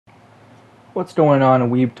What's going on,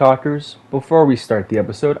 Weeb Talkers? Before we start the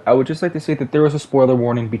episode, I would just like to say that there is a spoiler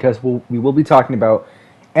warning because we will be talking about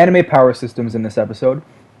anime power systems in this episode,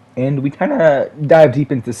 and we kind of dive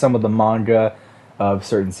deep into some of the manga of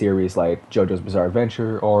certain series like JoJo's Bizarre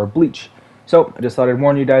Adventure or Bleach. So I just thought I'd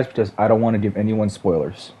warn you guys because I don't want to give anyone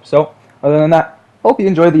spoilers. So, other than that, hope you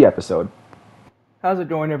enjoy the episode. How's it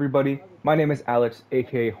going, everybody? My name is Alex,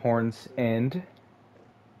 aka Horns,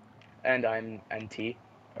 And I'm NT,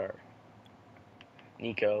 or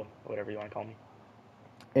Nico, whatever you want to call me.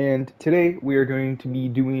 and today we are going to be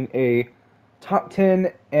doing a top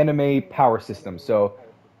 10 anime power systems. So,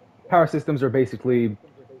 power systems are basically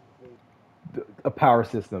a power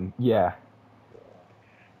system. Yeah,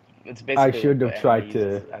 It's I basically like should have what anime tried uses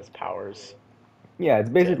to. as powers Yeah, it's to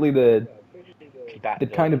basically the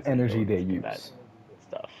combat kind of villains and energy they villains combat use.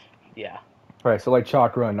 stuff. Yeah. Right, so like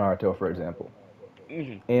Chakra and Naruto, for example.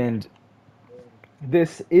 Yeah. And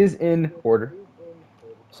this is in order.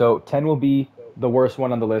 So 10 will be the worst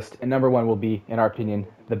one on the list, and number 1 will be, in our opinion,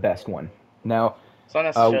 the best one. Now, It's not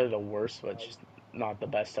uh, necessarily the worst, but it's just not the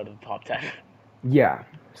best out of the top 10. yeah,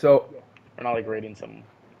 so We're not like rating some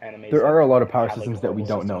animes there that are a lot of power had like systems that we horrible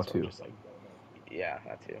don't know systems, or too. just like, yeah,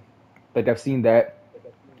 that too. Like I've seen that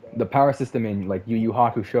the power system in like Yu Yu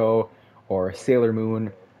Hakusho or Sailor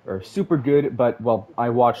Moon are super good, but well, I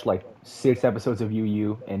watched like 6 episodes of Yu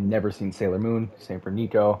Yu and never seen Sailor Moon. Same for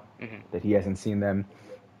Nico, Hmm. that he hasn't seen them.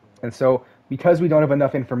 And so, because we don't have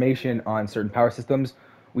enough information on certain power systems,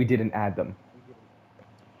 we didn't add them.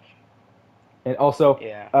 And also,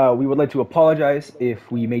 Yeah. we would like to apologize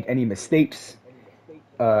if we make any mistakes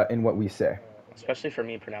in what we say. Especially for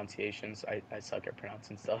me, pronunciations. I suck at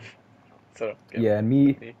pronouncing stuff. So get Yeah, and with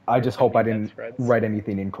me, me I or just send hope me I death didn't threats. write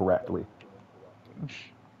anything incorrectly,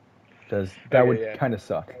 because that Okay, would yeah. kind of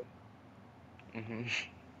suck. Hmm.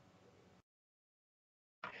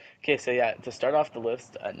 Okay, so yeah, to start off the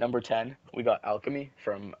list, at number 10, we got Alchemy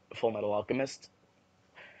from Full Metal Alchemist.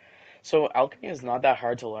 So, Alchemy is not that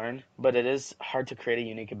hard to learn, but it is hard to create a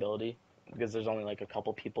unique ability because there's only like a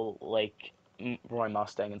couple people, like Roy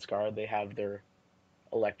Mustang and Scar, they have their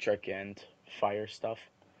electric and fire stuff.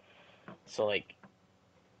 So, like,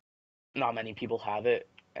 not many people have it,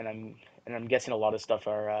 and I'm guessing a lot of stuff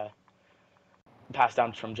are passed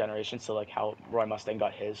down from generations. So, like, how Roy Mustang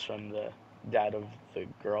got his from the dad of the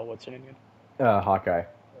girl, what's her name again? Hawkeye.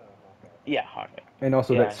 Yeah, Hawkeye. And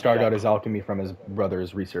also that Yeah, he Star got, got his alchemy from his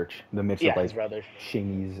brother's research, the mix of yeah, his like brother.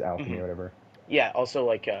 Shingy's alchemy Hmm. or whatever. Yeah, also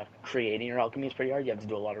like creating your alchemy is pretty hard. You have to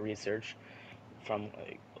do a lot of research from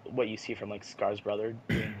like what you see from like Scar's brother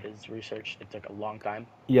doing his research. It took a long time.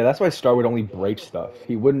 Yeah, that's why Star would only break stuff.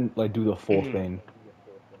 He wouldn't like do the full Hmm. thing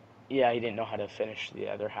Yeah, he didn't know how to finish the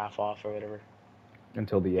other half off or whatever.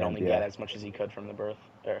 until He the could end. only get Yeah, as much as he could from the birth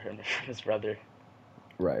or from his brother.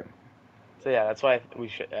 right. So yeah, that's why we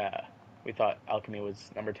thought alchemy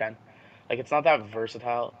was number 10. Like it's not that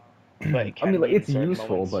versatile, but it I can mean, like be in it's certain useful,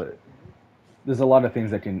 moments. but there's a lot of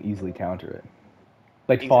things that can easily counter it.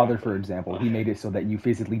 Like Father, for Exactly. example, he made it so that you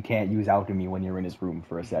physically can't use alchemy when you're in his room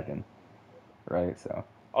for a second, right? So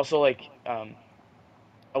Also, like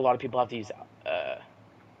a lot of people have to use uh,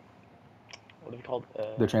 what are they called?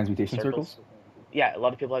 the transmutation Circles. circles. Yeah, a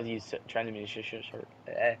lot of people have used transmutation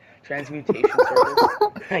circles.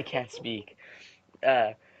 I can't speak.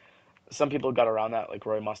 Uh, some people got around that, like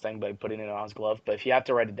Roy Mustang, by putting it on his glove. But if you have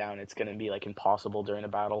to write it down, it's gonna be like impossible during a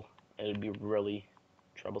battle. It would be really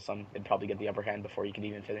troublesome. It'd probably get the upper hand before you could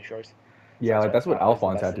even finish yours. So Yeah, that's like why that's it's what not always the Alphonse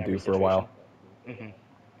best had in to every do for a while. situation. Hmm.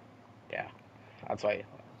 Yeah, that's why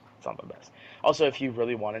it's not the best. Also, if you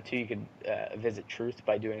really wanted to, you could visit truth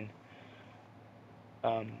by doing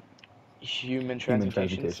um, human Human transmutations,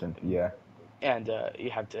 transmutation. Yeah. and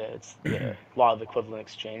you have to. It's the law of equivalent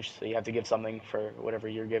exchange, so you have to give something for whatever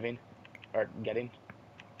you're giving or getting.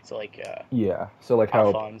 So like Yeah. So like how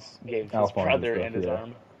Alphonse gave his Alphonse and brother stuff. and his Yeah.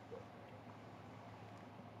 arm.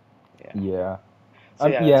 Yeah. Yeah. So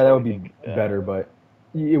yeah, Yeah, that's that why would we be think. better, but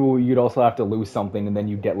you'd also have to lose something, and then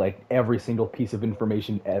you get like every single piece of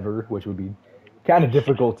information ever, which would be kind of Yeah.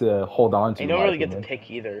 difficult to hold on And to, you in don't my really get to opinion.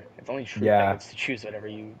 pick either. It's only truth that Yeah, gets to choose whatever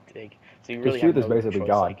you take. So you because really have truth is no basically choice.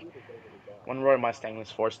 God. Like when Roy Mustang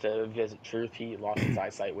was forced to visit truth, he lost his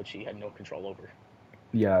eyesight, which he had no control over.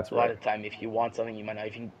 Yeah, that's So a lot right. of the time, if you want something, you might not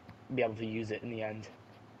even be able to use it in the end.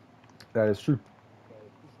 That is true.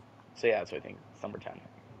 So yeah, that's what I think. It's number 10.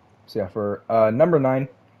 So yeah, for number 9,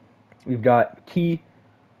 we've got Key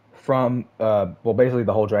from well, basically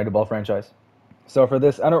the whole Dragon Ball franchise. So for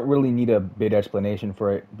this, I don't really need a big explanation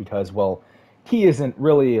for it because, well, Ki isn't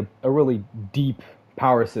really a really deep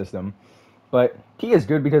power system, but Ki is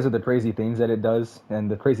good because of the crazy things that it does and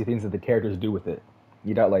the crazy things that the characters do with it.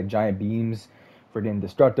 You got like giant beams, friggin'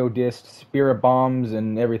 destructo discs, spirit bombs,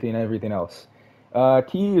 and everything else.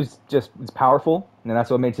 Ki is just it's powerful, and that's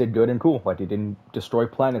what makes it good and cool. Like it didn't destroy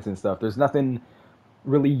planets and stuff. There's nothing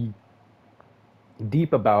really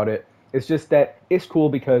deep about it. It's just that it's cool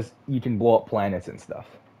because you can blow up planets and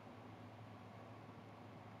stuff.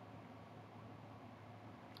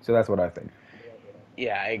 So that's what I think.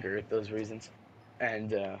 Yeah, I agree with those reasons.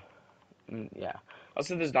 And yeah.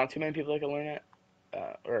 Also, there's not too many people that can learn it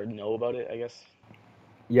or know about it, I guess.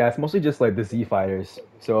 Yeah, it's mostly just like the Z fighters.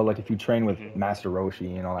 So like if you train with hmm Master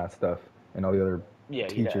Roshi and all that stuff, and all the other Yeah,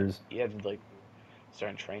 teachers, you had to like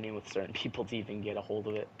start training with certain people to even get a hold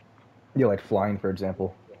of it. yeah, like flying for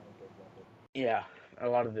example. Yeah, a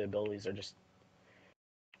lot of the abilities are just.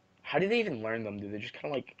 How do they even learn them? Do they just kind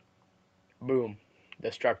of like boom,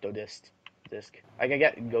 destructo disc? Like I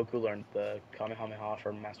get Goku learned the Kamehameha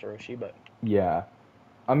from Master Roshi, but Yeah,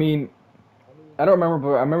 I mean, I don't remember,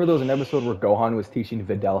 but I remember there was an episode where Gohan was teaching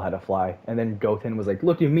Videl how to fly, and then Goten was like,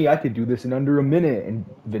 "Look at me, I could do this in under a minute," and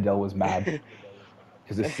Videl was mad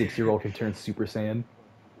because a 6-year-old can turn Super Saiyan.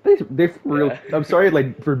 They for real. yeah, I'm sorry,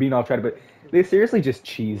 like for being off track, but they seriously just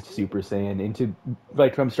cheesed Super Saiyan into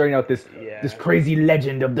like from starting out this yeah. crazy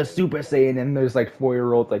legend of the Super Saiyan, and there's like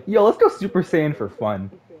 4-year-olds like, yo, let's go Super Saiyan for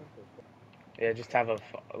fun, Yeah, just have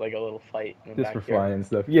like a little fight in the just for fun backyard. and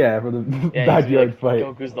stuff. Yeah, for the Yeah, it used to be like backyard fight.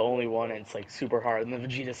 Goku's the only one, and it's like super hard, and then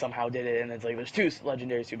Vegeta somehow did it, and it's like there's two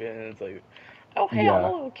legendary Super, and it's like, oh hey, I'm a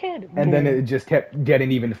Yeah, little kid. and then it Boom. just kept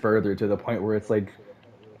getting even further to the point where it's like,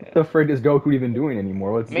 what Yeah. the frig is Goku even doing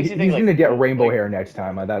anymore? It makes you think He's like gonna get what rainbow hair next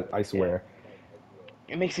time. I yeah. swear.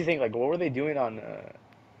 It makes you think like what were they doing on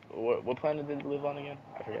what planet did they live on again?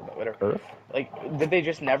 I forget, but whatever. Earth? Like, did they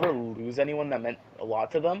just never lose anyone that meant a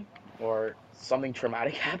lot to them, or something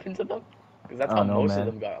traumatic happened to them? Because that's I how don't know, most of man.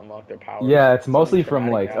 them got unlocked their powers. Yeah, it's Something mostly from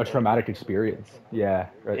traumatic like a happened. traumatic experience. Yeah,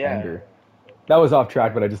 Yeah. anger. That was off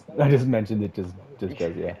track, but I just mentioned it just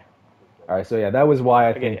because yeah. All right, so yeah, that was why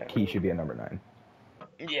I Okay, think yeah. Key should be at number 9.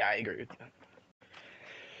 Yeah, I agree with you.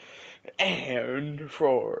 And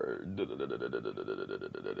for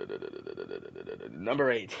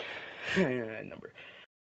number 8, number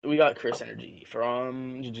we got Chris Energy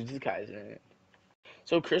from Jujutsu Kaisen.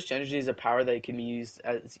 So Chris Energy is a power that can be used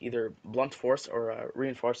as either blunt force or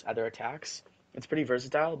reinforce other attacks. It's pretty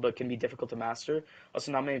versatile, but can be difficult to master.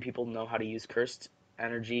 Also, not many people know how to use cursed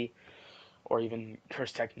energy or even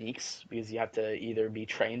cursed techniques because you have to either be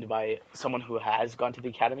trained by someone who has gone to the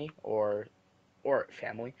academy or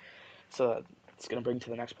family. So it's gonna bring to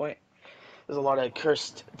the next point. There's a lot of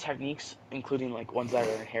cursed techniques, including like ones that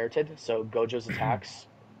are inherited. So Gojo's attacks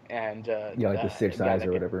and Yeah, like the the six guy eyes that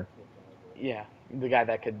or could, whatever. yeah, the guy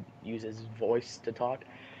that could use his voice to talk.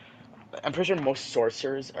 I'm pretty sure most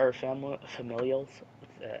sorcerers are familial with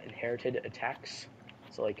inherited attacks.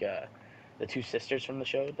 So like the two sisters from the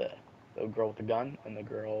show, the girl with the gun and the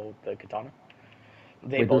girl with the katana,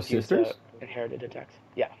 they Wait, they're both used sisters? inherited attacks.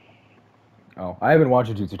 Yeah, Oh, I haven't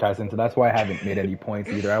watched Jujutsu Kaisen, so that's why I haven't made any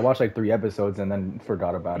points either. I watched like 3 episodes and then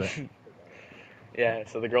forgot about it. yeah.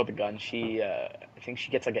 So the girl with the gun, I think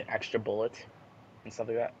she gets like an extra bullet and stuff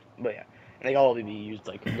like that. But yeah, and they all be used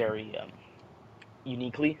like very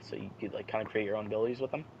uniquely, so you could like kind of create your own abilities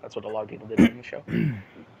with them. That's what a lot of people did in the show.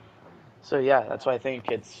 So yeah, that's why I think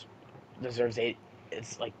it's deserves 8.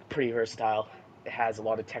 It's like pretty versatile. It has a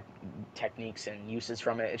lot of techniques and uses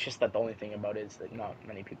from it. It's just that the only thing about it is that not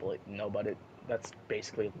many people like, know about it. That's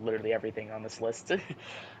basically literally everything on this list.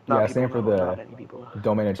 Yeah, same for Not the many people.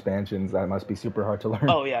 domain expansions. That must be super hard to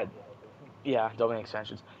learn. Oh yeah, yeah, domain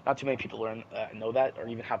expansions. Not too many people know that or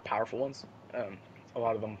even have powerful ones. Um, a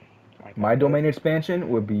lot of them aren't that My good. domain expansion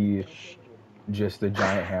would be just the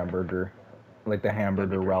giant hamburger, like the That'd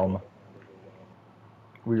be hamburger pretty realm, cool.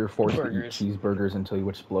 where you're forced to eat Burgers. cheeseburgers until you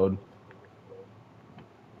explode.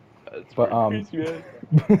 That's But pretty crazy, man.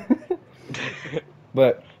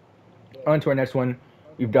 but on to our next one.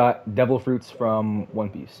 We've got devil fruits from One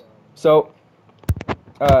Piece. So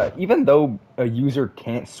even though a user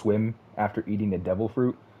can't swim after eating a devil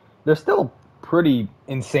fruit, they're still pretty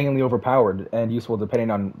insanely overpowered and useful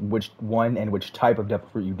depending on which one and which type of devil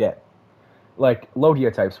fruit you get. Like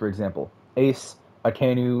Logia types, for example, Ace,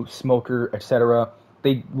 Akenu, Smoker, etc.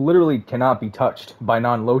 They literally cannot be touched by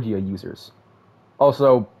non-Logia users.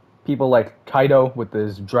 Also, people like Kaido with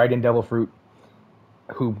his Dragon Devil Fruit,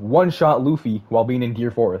 who one-shot Luffy while being in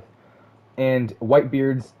Gear 4th, and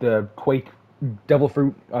Whitebeard's the Quake Devil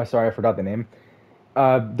Fruit. Sorry, I forgot the name.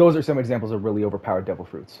 Those are some examples of really overpowered Devil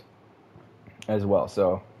Fruits as well.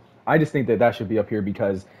 So I just think that that should be up here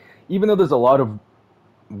because even though there's a lot of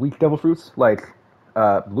weak Devil Fruits like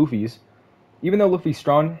Luffy's, Even though Luffy's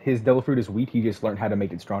strong, his Devil Fruit is weak. He just learned how to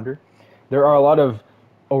make it stronger. There are a lot of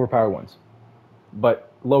overpowered ones,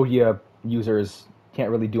 but Logia users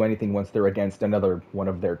can't really do anything once they're against another one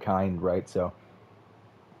of their kind, right? So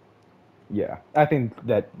yeah, I think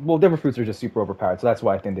that Devil Fruits are just super overpowered, so that's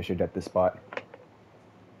why I think they should get this spot.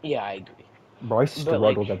 Yeah, I agree. Bro, I But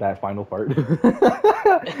struggled at that final part.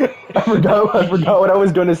 I forgot what I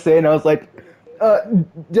was gonna say, and I was like, uh,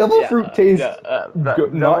 Devil yeah, Fruit tastes not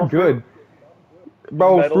devil fruit, good.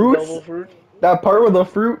 Bro, metal fruits. devil fruit. That part where the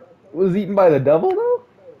fruit was eaten by the devil, though.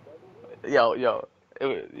 Yo,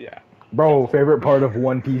 yeah, Bro, devil favorite fruit. part of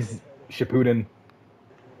One Piece Shippuden.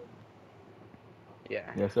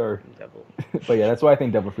 Yeah, Yes, sir. devil. But yeah, that's why I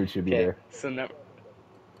think Devil Fruit should be Okay, there. so now,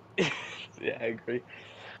 yeah, I agree.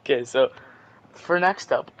 Okay, so for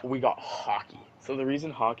next up, we got hockey. So the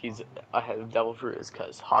reason hockey's ahead of devil fruit is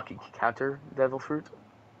because hockey can counter devil fruit.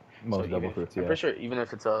 So Most even Devil if, Fruits, I'm yeah. pretty sure even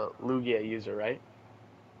if it's a Lugia user, right?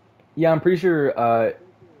 Yeah, I'm pretty sure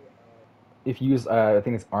if you use, I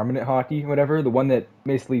think it's Armament Hockey, whatever, the one that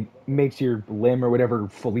basically makes your limb or whatever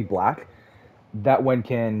fully black, that one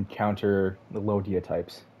can counter the Logia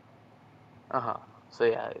types. Uh huh. So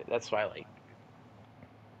yeah, that's why like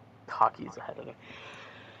hockey is ahead of it.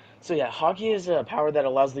 So yeah, hockey is a power that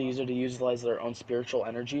allows the user to utilize their own spiritual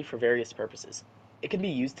energy for various purposes. It can be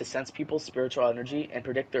used to sense people's spiritual energy and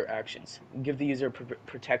predict their actions, give the user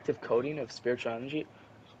protective coding of spiritual energy.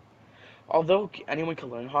 Although anyone can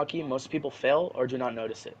learn hockey, most people fail or do not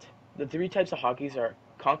notice it. The three types of hockeys are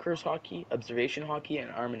Conqueror's hockey, Observation hockey,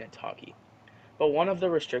 and Armament hockey. But one of the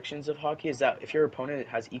restrictions of hockey is that if your opponent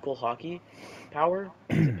has equal hockey power,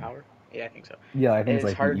 is it power? Yeah, I think so. Yeah, I It think it's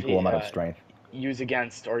is like the harder equal to amount of strength. use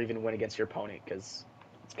against or even win against your opponent because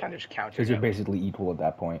it's kind of just Because countering you're them. basically equal at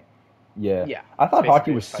that point. Yeah. Yeah, I it's thought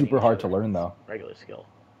hockey basically was just fighting super each hard to other. learn, It's though. regular skill.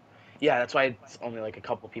 Yeah, that's why it's only like a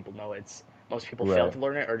couple people know it. It's most people fail Right. to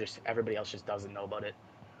learn it, or just everybody else just doesn't know about it.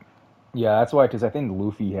 Yeah, that's why, because I think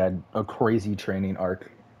Luffy had a crazy training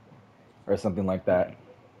arc or something like that. Hmm.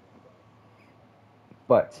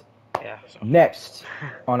 But Yeah. So. next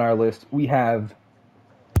on our list, we have.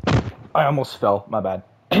 I almost fell, my bad.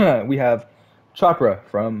 We have Chakra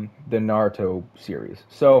from the Naruto series.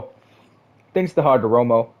 So, thanks to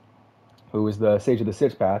Hagoromo, who is the Sage of the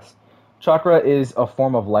Six Paths, chakra is a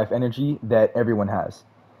form of life energy that everyone has.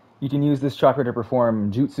 You can use this chakra to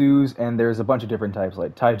perform jutsus, and there's a bunch of different types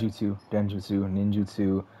like taijutsu, denjutsu,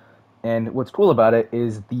 ninjutsu. And what's cool about it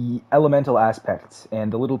is the elemental aspects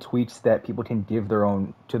and the little tweaks that people can give their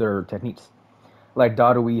own to their techniques. Like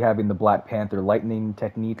Darui having the Black Panther lightning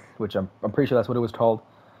technique, which I'm pretty sure that's what it was called.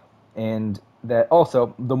 And that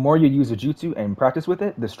also, the more you use a jutsu and practice with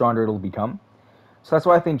it, the stronger it'll become. So that's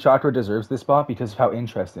why I think Chakra deserves this spot because of how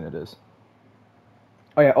interesting it is.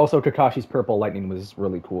 Oh yeah, also Kakashi's purple lightning was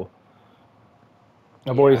really cool.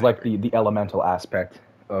 I've Yeah, always I liked agree. the elemental aspect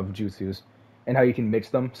of jutsus and how you can mix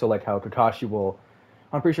them. So like how Kakashi will,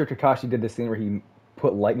 I'm pretty sure Kakashi did this thing where he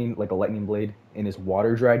put lightning like a lightning blade in his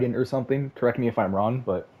water dragon or something. Correct me if I'm wrong,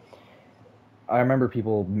 but I remember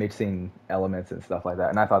people mixing elements and stuff like that,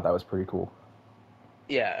 and I thought that was pretty cool.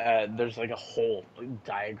 Yeah, there's like a whole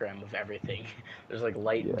diagram of everything. There's like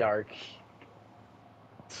light, Yeah, dark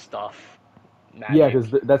stuff, yeah, because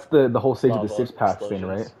magic, that's the whole Sage of the lava, Six Paths thing,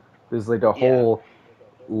 right? explosions. There's like a Yeah, whole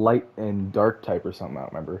light and dark type or something. I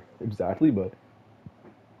don't remember exactly, but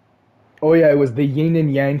oh yeah, it was the yin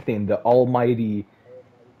and yang thing, the almighty.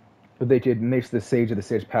 But they could mix the Sage of the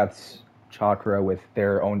Six Paths chakra with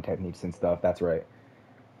their own techniques and stuff. That's right.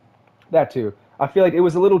 That too. I feel like it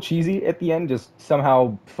was a little cheesy at the end, just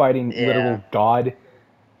somehow fighting yeah, literal god.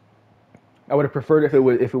 I would have preferred if it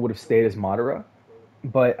would have stayed as Madara,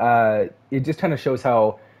 but it just kind of shows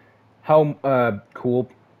how cool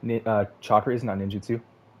chakra is, not ninjutsu.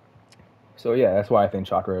 So yeah, that's why I think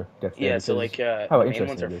chakra gets there yeah. So because like how the main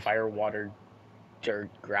ones interesting are it is. fire, water, dirt,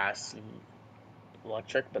 grass, and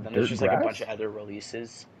electric. But then there's Dirt just like a bunch of grass, other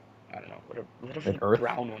releases. I don't know whatever like the earth.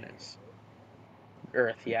 brown one is.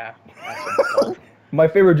 Earth, yeah, that's what it's called. My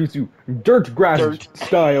favorite jutsu, dirt grass Dirt.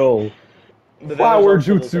 style, But then there's flower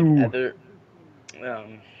also those like jutsu. other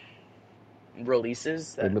um,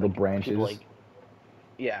 releases Like that little like people branches. like.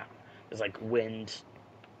 Yeah, there's like wind,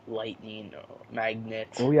 lightning,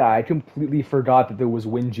 magnet. Oh yeah, I completely forgot that there was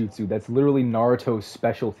Winjutsu. That's literally Naruto's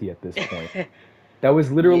specialty at this point. That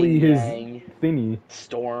was literally Yin his yang, thingy.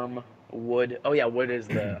 storm, wood. Oh yeah, wood is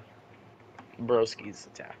the broski's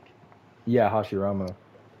attack. Yeah, Hashirama.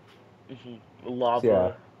 So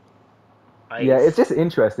yeah, Lava, yeah, it's ice. just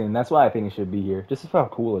interesting. That's why I think it should be here. Just how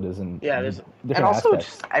cool it is in Yeah, the there's and different also aspects.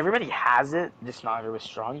 just everybody has it, just not everybody's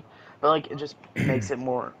strong. But like it just makes it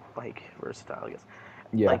more like versatile, I guess.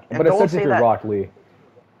 Yeah, Like, and but it's don't such if say you're that Rock Lee.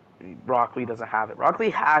 Rock Lee doesn't have it. Rock Lee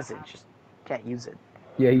has it, just can't use it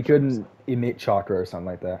Yeah, he for some reason. couldn't emit chakra or something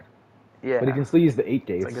like that. But he Yeah, can still use the 8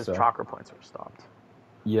 it's gates, like his so. chakra points were stopped.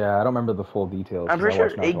 Yeah, I don't remember the full details I'm because I pretty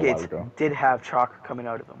sure watched Naruto eight a while gates ago. did have chakra coming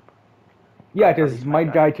out of them. Yeah, At because least Might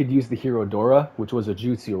Might Guy. Guy could use the Hirodora, which was a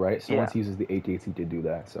jutsu, right? So Yeah, once he uses the 8 gates, he did do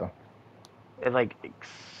that, so. it like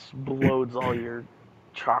explodes all your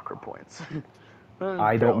chakra points.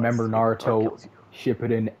 I don't remember Or Naruto kills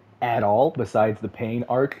Shippuden at all, besides the Pain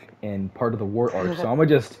arc and part of the War arc, you. so I'm gonna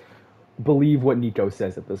just believe what Nico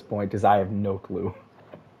says at this point, because I have no clue.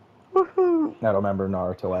 Woohoo! I don't remember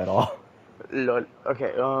Naruto at all. Lol.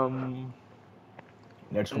 Okay,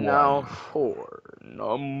 Next now one. for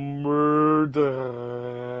number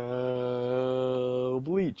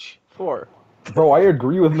Bleach. 4. Bro, I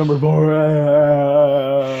agree with number 4.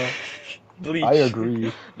 I Bleach.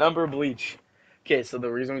 agree. Number Bleach. Okay, so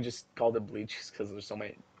the reason we just called it Bleach is because there's so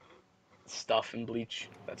many stuff in Bleach.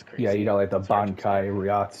 That's Yeah, you crazy. got like the It's hard to explain. Bankai,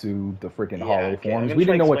 Ryatsu, the freaking Yeah, hollow okay, I'm forms. gonna We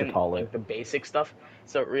try didn't to know what to explain call it. like the basic stuff.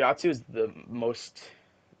 So Ryatsu is the most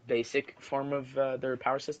basic form of their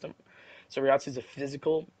power system. So Ryatsu is a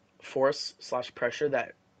physical force slash pressure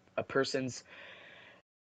that a person's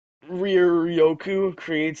Ryoku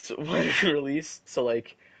creates when released. So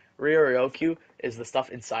like Ryoku is the stuff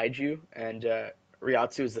inside you, and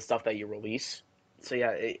Ryatsu is the stuff that you release. So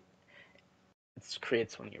yeah, it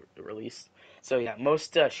creates when you release. So yeah,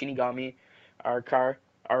 most Shinigami, Arcar,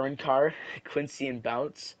 Arrancar, Quincy, and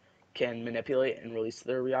Bounce can manipulate and release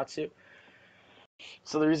their Ryatsu.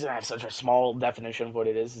 So the reason I have such a small definition of what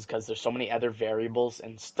it is because there's so many other variables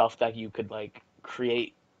and stuff that you could like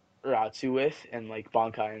create Ryatsu with, and like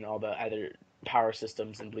Bankai and all the other power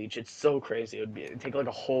systems in Bleach. It's so crazy. It'd take like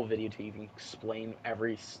a whole video to even explain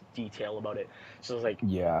every detail about it. So it's like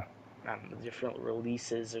Yeah. I don't know, different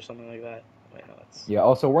releases or something like that. Wait, no, that's Yeah,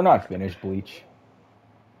 also, we're not finished Bleach,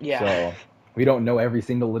 yeah. so we don't know every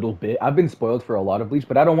single little bit. I've been spoiled for a lot of Bleach,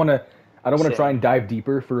 but I don't want to. I don't want to try Same. and dive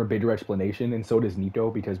deeper for a bigger explanation, and so does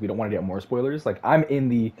Nico because we don't want to get more spoilers. Like I'm in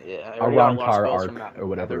the Yeah, I already got a lot of Arrancar spoils from arc that or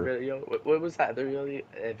other whatever. video. What was that other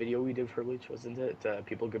video we did for Bleach? Wasn't it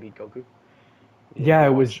People Could Beat Goku? Yeah, We it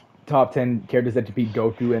was watched. top 10 characters that defeat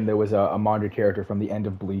Goku, and there was a manga character from the end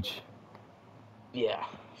of Bleach. Yeah.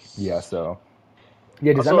 Yeah, so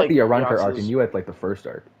yeah, because Also, I'm at like the Arrancar arc, and Ryatsu's. you at like the first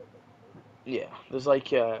arc. Yeah, there's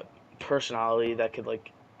like personality that could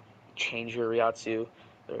like change your Ryatsu.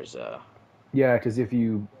 There's Yeah, because if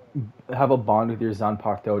you have a bond with your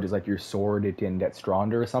Zanpakuto, just like your sword, it can get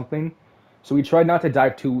stronger or something. So we tried not to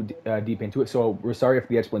dive too deep into it. So we're sorry if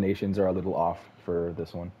the explanations are a little off for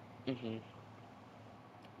this one. hmm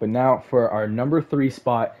But now for our number 3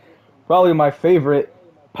 spot, probably my favorite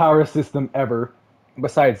power system ever,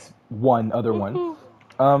 besides one other one. Woohoo.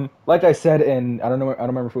 Like I said, and I don't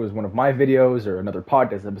remember if it was one of my videos or another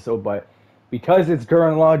podcast episode, but because it's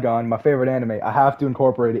Gurren Lagann, my favorite anime, I have to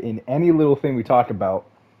incorporate it in any little thing we talk about.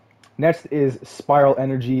 Next is Spiral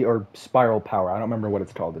Energy or Spiral Power. I don't remember what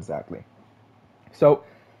it's called exactly. So,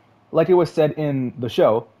 like it was said in the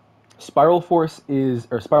show, Spiral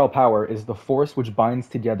Power is the force which binds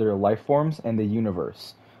together life forms and the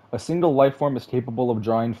universe. A single life form is capable of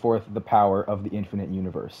drawing forth the power of the infinite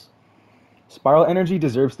universe. Spiral Energy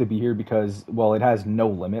deserves to be here because, well, it has no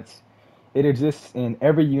limits. It exists in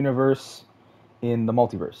every universe in the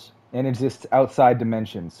multiverse and exists outside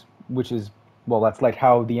dimensions, which is, well, that's like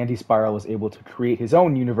how the Anti Spiral was able to create his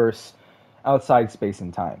own universe outside space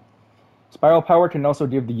and time. Spiral Power can also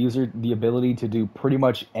give the user the ability to do pretty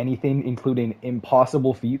much anything, including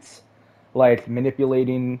impossible feats like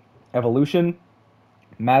manipulating evolution,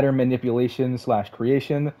 matter manipulation slash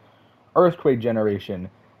creation, earthquake generation,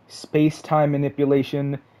 space time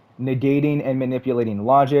manipulation, negating and manipulating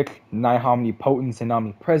logic, nigh omnipotence and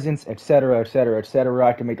omnipresence, etc., etc., etc.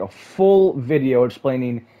 I can make a full video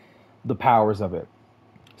explaining the powers of it.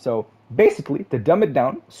 So basically, to dumb it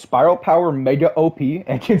down, Spiral Power Mega OP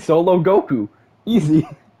and can solo Goku. Easy.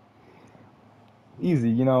 Easy,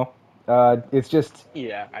 you know. It's just,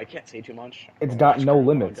 Yeah, I can't say too much. I it's haven't got watched no Gurren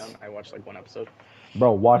limits. Lagann. I watched like one episode.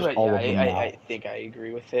 Bro, watch But all yeah, of them I now. think I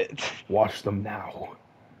agree with it. Watch them now.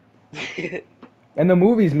 And the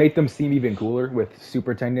movies make them seem even cooler with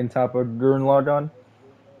Super Tengen Toppa Gurren Lagann.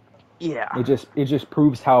 Yeah, It just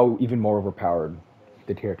proves how even more overpowered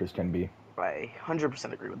the characters can be. I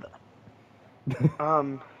 100% agree with that.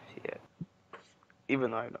 Yeah,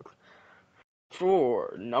 even though I have no clue.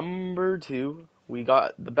 For number 2, we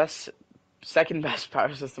got the second best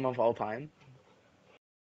power system of all time.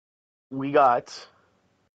 We got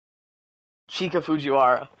Chika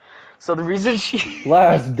Fujiwara. So the reason she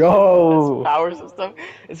Let's has this go. power system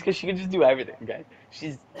is because she can just do everything. Okay,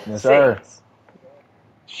 she Yes, sir. sings,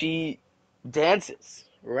 she dances,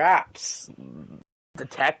 raps,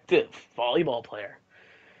 detective, volleyball player.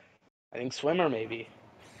 I think swimmer maybe.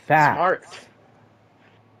 Smart. Facts.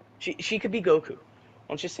 She could be Goku.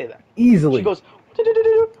 Let's just say that. She Easily. goes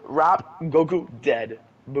rap Goku dead.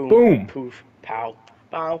 Boom Boom. poof pow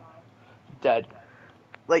pow dead.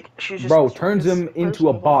 Like she's just the Bro, turns strongest him into person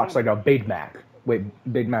a of all box time. like a Big Mac. Wait,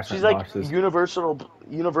 Big Mac's She's not like boxes.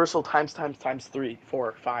 universal times 3,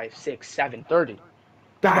 4, 5, 6, 7, 30.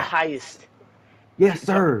 To the Facts. highest Yes,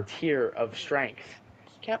 sir. tier of strength.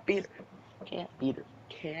 Can't beat her. Can't beat her.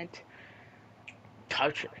 Can't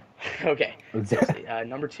touch her. Okay, seriously.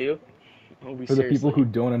 Number two. We For the people who seriously.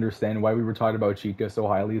 don't understand why we were talking about Chica so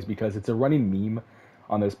highly is because it's a running meme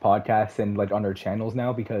on this podcast and like on our channels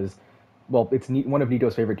now because, well, it's one of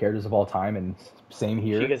Nito's favorite characters of all time, and same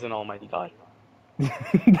here. Chica's an almighty god.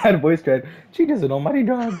 That voice crack. Cheetah's an almighty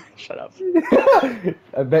dog. Shut up.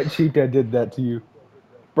 I bet Cheetah did that to you,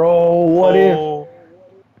 bro. What if? Oh.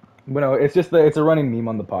 But no, it's just it's a running meme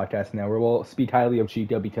on the podcast now where we'll speak highly of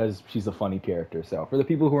Chica because she's a funny character. So for the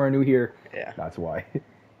people who are new here, Yeah. that's why.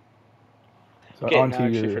 So Okay, on now to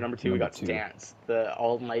actually your for number two we number got two. Stans, the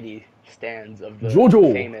almighty Stans of the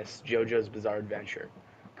Jojo. famous JoJo's Bizarre Adventure,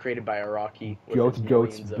 created by Araki with its Goat's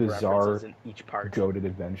millions of bizarre references in each part. goated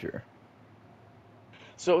adventure.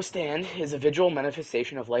 So a stand is a visual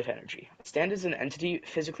manifestation of life energy. A stand is an entity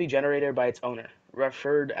physically generated by its owner,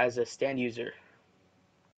 referred as a stand user.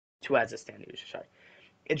 As a stand user, sorry.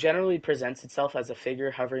 It generally presents itself as a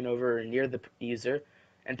figure hovering over or near the user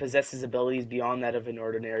and possesses abilities beyond that of an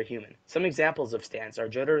ordinary human. Some examples of stands are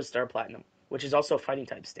Jotaro's Star Platinum, which is also a fighting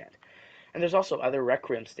type stand. And there's also other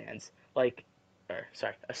Requiem stands,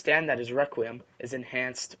 a stand that is Requiem is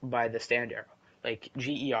enhanced by the stand arrow, like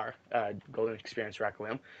GER, Golden Experience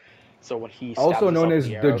Requiem. So when he stabs Also known himself with as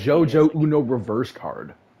the the arrow, he is JoJo like, Uno reverse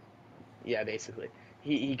card. yeah, basically.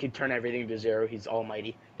 He could turn everything to zero. He's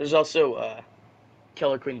almighty. There's also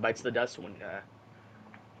Killer Queen Bites the Dust when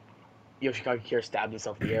Yoshikage Kira stabbed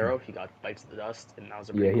himself with the arrow. He got bites of the dust, and that was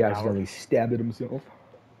a Yeah, pretty he cool power. accidentally stabbed it himself.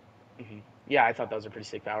 Yeah, I thought that was a pretty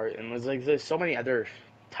sick power. And there's so many other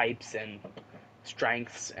types and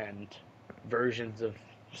strengths and versions of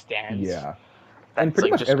stands. Yeah. And That's pretty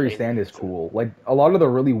like much just every crazy. stand is cool. Like a lot of the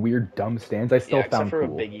really weird dumb stands I Yeah, still except found for a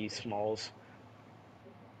cool. Biggie Smalls.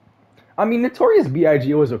 I mean, Notorious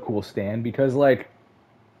B.I.G. was a cool stand because like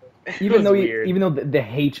It was weird. even though the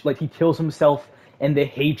hate like he kills himself and the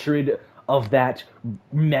hatred of that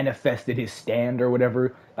manifested his stand or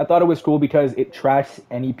whatever. I thought it was cool because it tracks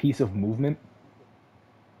any piece of movement.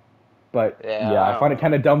 But Yeah, yeah, I I don't find it know.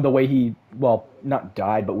 kind of dumb the way he, well, not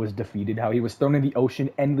died, but was defeated. How he was thrown in the ocean,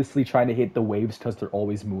 endlessly trying to hit the waves because they're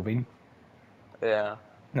always moving. Yeah.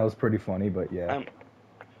 That was pretty funny, but yeah. Um.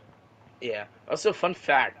 Yeah. Also, fun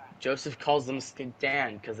fact: Joseph calls them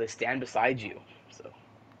stand because they stand beside you. So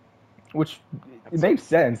Which it that's makes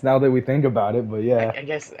sense now that we think about it, but yeah. I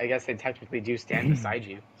guess they technically do stand beside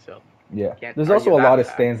you. So Yeah. can't There's argue also a that lot of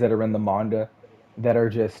fact. stands that are in the manga that are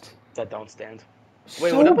just That don't stand.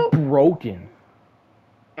 Wait, what so about broken.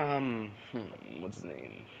 what's his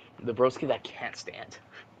name? The broski that can't stand.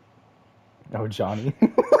 Oh, Johnny.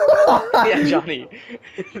 Yeah, Johnny.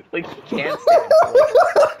 Like he can't stand. So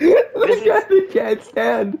like The doesn't guy that can't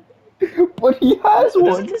stand. But he has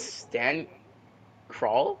doesn't one. this stand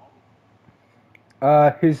crawl?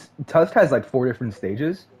 His tusk has like 4 different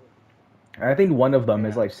stages. And I think one of them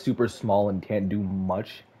is Yeah. like super small and can't do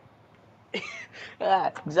much.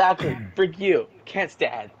 Ah, exactly. Freak you. Can't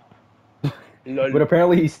stand. Lol. But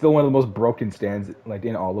apparently he's still one of the most broken stands like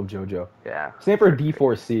in all of JoJo. Yeah. Same for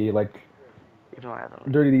D4C, like Even though I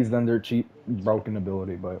haven't. Dirty Deeds Thunder cheap broken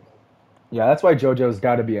ability, but yeah, that's why JoJo's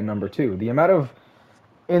got to be a number 2. The amount of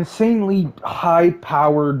insanely high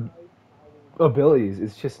powered abilities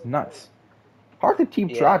is just nuts. Hard to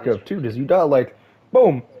keep Yeah, track it is of too, pretty because good. you got like,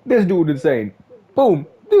 boom, this dude insane. Boom,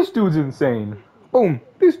 this dude's insane. Boom,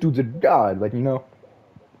 this dude's a god. Like you know.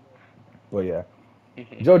 But yeah, Hmm.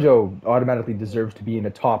 JoJo automatically deserves to be in a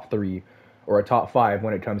top 3 or a top 5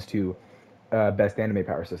 when it comes to best anime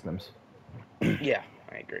power systems. Yeah,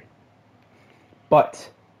 I agree. But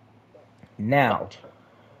now But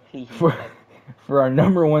he for but for our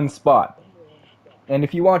number 1 spot, and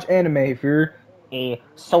if you watch anime, if you're a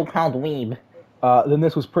so-called weeb, then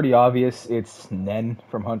this was pretty obvious. It's Nen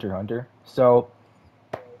from Hunter x Hunter. So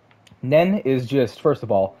Nen is just, first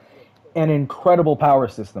of all, an incredible power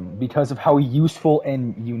system because of how useful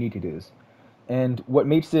and unique it is. And what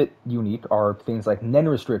makes it unique are things like Nen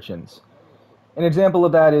restrictions. An example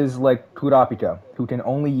of that is like Kurapika, who can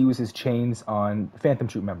only use his chains on Phantom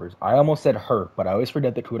Troop members. I almost said her, but I always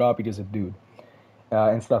forget that Kurapika is a dude,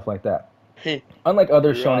 and stuff like that. Unlike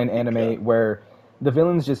other shonen Kurapika. anime where the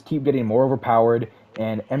villains just keep getting more overpowered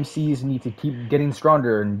and MCs need to keep getting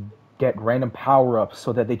stronger and get random power ups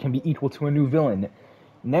so that they can be equal to a new villain,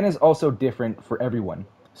 Nen is also different for everyone.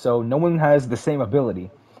 So no one has the same ability.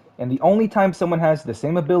 And the only time someone has the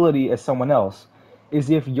same ability as someone else is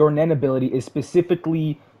if your Nen ability is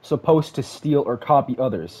specifically supposed to steal or copy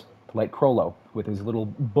others, like Crollo with his little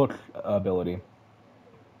book ability.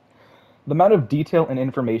 The amount of detail and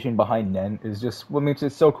information behind Nen is just what makes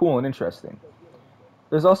it so cool and interesting.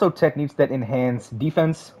 There's also techniques that enhance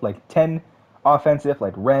defense, like Ten, offensive,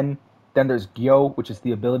 like Ren. Then there's Gyo, which is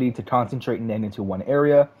the ability to concentrate Nen into one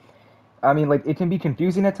area. I mean, like, it can be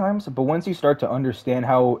confusing at times, but once you start to understand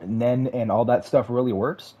how Nen and all that stuff really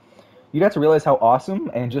works, you got to realize how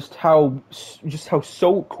awesome and just how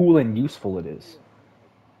so cool and useful it is.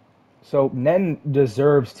 So Nen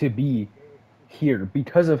deserves to be here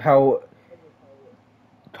because of how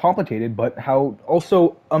complicated, but how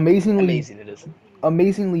also Amazing it is.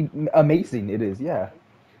 amazingly amazing it is. Yeah,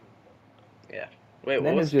 Yeah. Wait, what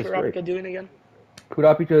Nen is was just great. Kurapika doing again?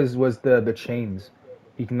 Kurapika's was the chains.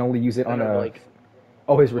 He can only use it No, on no, but a like,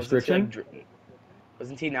 his wasn't he like, restriction.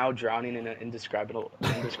 wasn't he now drowning in an indescribable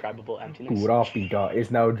emptiness? Kurapika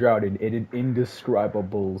is now drowning in an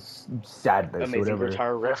indescribable sadness or Amazing whatever.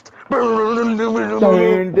 guitar riff. Dun,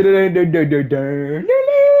 dun, dun, dun, dun, dun, dun.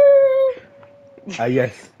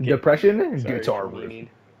 Yes, Okay, depression, sorry guitar for riff. meaning.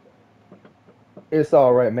 It's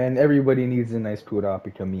all right, man. Everybody needs a nice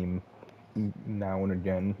Kurapika meme now and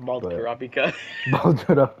again, Bald but Kurapika.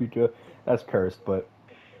 Kurapika, that's cursed. But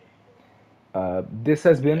this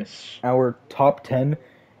has been Yes. our top 10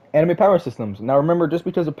 anime power systems. Now remember, just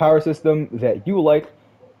because a power system that you like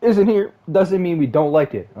isn't here doesn't mean we don't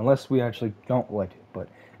like it, unless we actually don't like it. But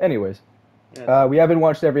anyways, That's we haven't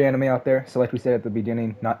watched every anime out there, so like we said at the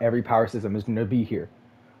beginning, not every power system is going to be here.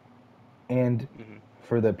 And hmm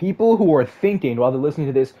for the people who are thinking while they're listening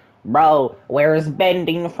to this, bro, where's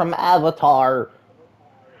bending from Avatar?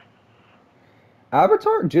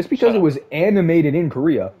 Avatar, just because Shut it up. was animated in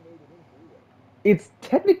Korea, it's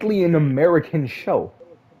technically an Hmm. American show.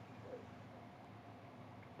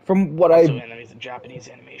 From what Also, I, anime is a Japanese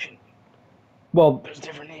animation. well, There's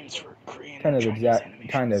different names for Korean kind and of Chinese exact,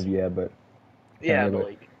 kind animations. of yeah, but Yeah, apparently, but but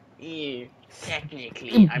like,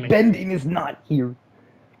 technically, I'm a bending nerd. is not here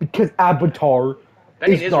because Avatar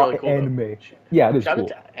Bending is is really not cool though. anime. Yeah, it is Shout out cool.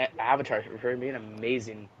 to Avatar for being an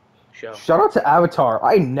amazing show. Shout out to Avatar.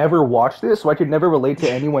 I never watched this, so I could never relate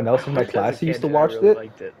to anyone else I in my watched it as a class who used kid to and I watch really it.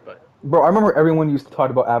 liked it, but Bro, I remember everyone used to talk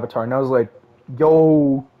about Avatar, and I was like,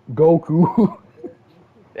 "Yo, Goku."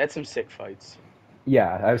 they had some sick fights.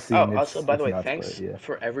 Yeah, I've Oh, seen also, by the it's way, nuts, but thanks yeah.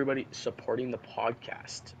 for everybody supporting the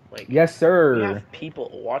podcast. Like, Yes, we sir. have people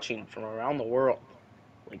watching from around the world.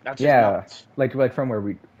 Like, that's just Yeah, nuts. like from where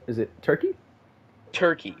we is it Turkey?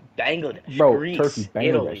 Turkey, Bangladesh, Bro, Turkey, Greece, Bangladesh,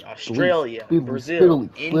 Italy, Greece, Australia, Italy, Brazil, Italy,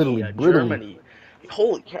 Italy, India, Italy. Germany.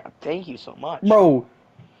 Holy crap, thank you so much Bro,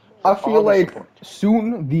 I for feel all the like support.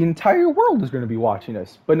 soon the entire world is going to be watching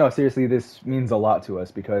us. But no, seriously, this means a lot to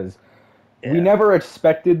us because we Yeah. never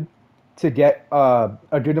expected to get a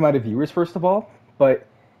good amount of viewers, first of all. But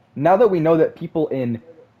now that we know that people in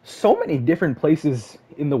so many different places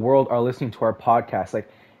in the world are listening to our podcast, like,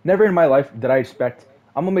 never in my life did I expect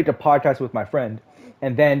I'm going to make a podcast with my friend,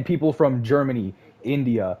 and then people from Germany,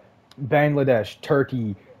 India, Bangladesh,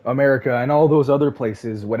 Turkey, America, and all those other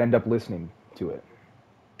places would end up listening to it.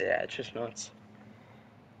 Yeah, it's just nuts.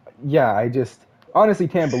 Yeah, I just honestly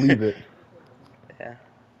can't believe it. Yeah.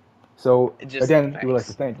 So It's just again, we would like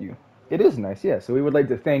to nice. thank you. It is nice, yeah. So we would like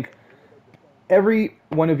to thank every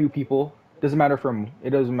one of you people. Doesn't matter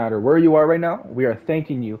where you are right now. We are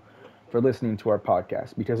thanking you for listening to our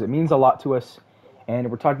podcast because it means a lot to us, and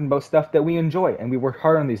we're talking about stuff that we enjoy, and we work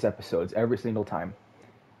hard on these episodes every single time.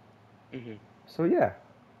 Hmm. So yeah,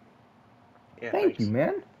 Yeah, thank you, thanks.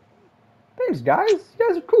 man. Thanks, guys. You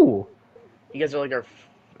guys are cool. You guys are like our,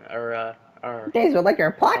 our, You guys are like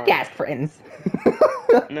our our. podcast friends.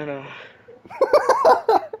 No, no.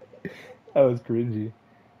 That was cringy.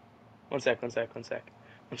 One sec, one sec, one sec,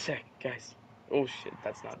 one sec, guys. Oh shit,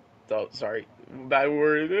 that's not. Oh, sorry, bad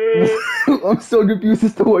word. I'm so confused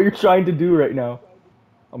as to what you're trying to do right now.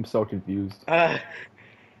 I'm so confused. Ah,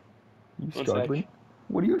 You one struggling? sec.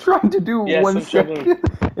 What are you trying to do? Yes, One I'm sec. struggling.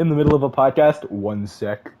 In the middle of a podcast? 1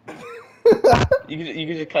 sec. You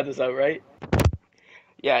can just cut this out, right?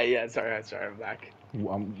 Yeah, yeah. Sorry, I'm back.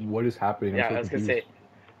 What is happening? I'm Yeah, so I was gonna confused. say.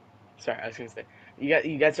 Sorry, I was gonna say.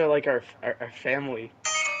 You guys are like our family.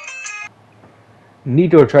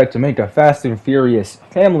 Nico tried to make a Fast and Furious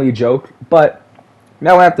family joke, but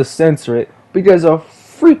now I have to censor it because of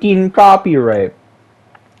freaking copyright.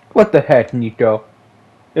 What the heck, Nico?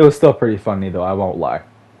 It was still pretty funny though, I won't lie.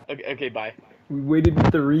 Okay, okay, bye. We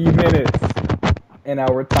waited 3 minutes in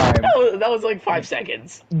our time That was like 5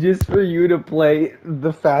 seconds. just for you to play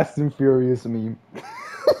the Fast and Furious meme.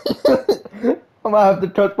 I'm gonna have to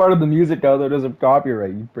cut part of the music out that doesn't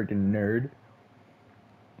copyright, you freaking nerd.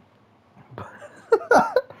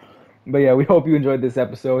 But yeah, we hope you enjoyed this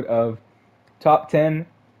episode of Top 10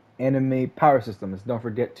 Anime Power Systems. Don't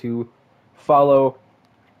forget to follow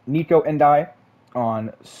Nico and I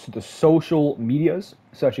on the social medias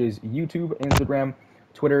such as YouTube, Instagram,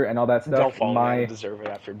 Twitter, and all that Don't stuff. follow me. I don't deserve it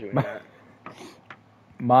after doing My, that.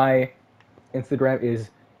 my Instagram is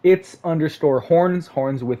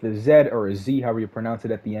horns with a Z or a Z, however you pronounce it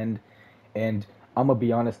at the end. And I'm gonna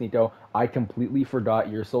be honest, Nico, I completely forgot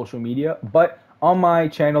your social media, but on my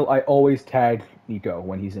channel, I always tag Nico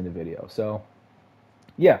when he's in the video. So,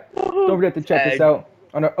 yeah, don't forget to check us Tag. out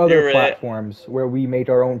on our other You're it. platforms where we make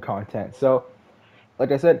our own content. So,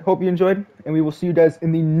 like I said, hope you enjoyed, and we will see you guys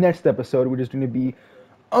in the next episode, which is going to be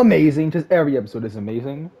amazing, because every episode is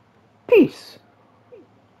amazing. Peace!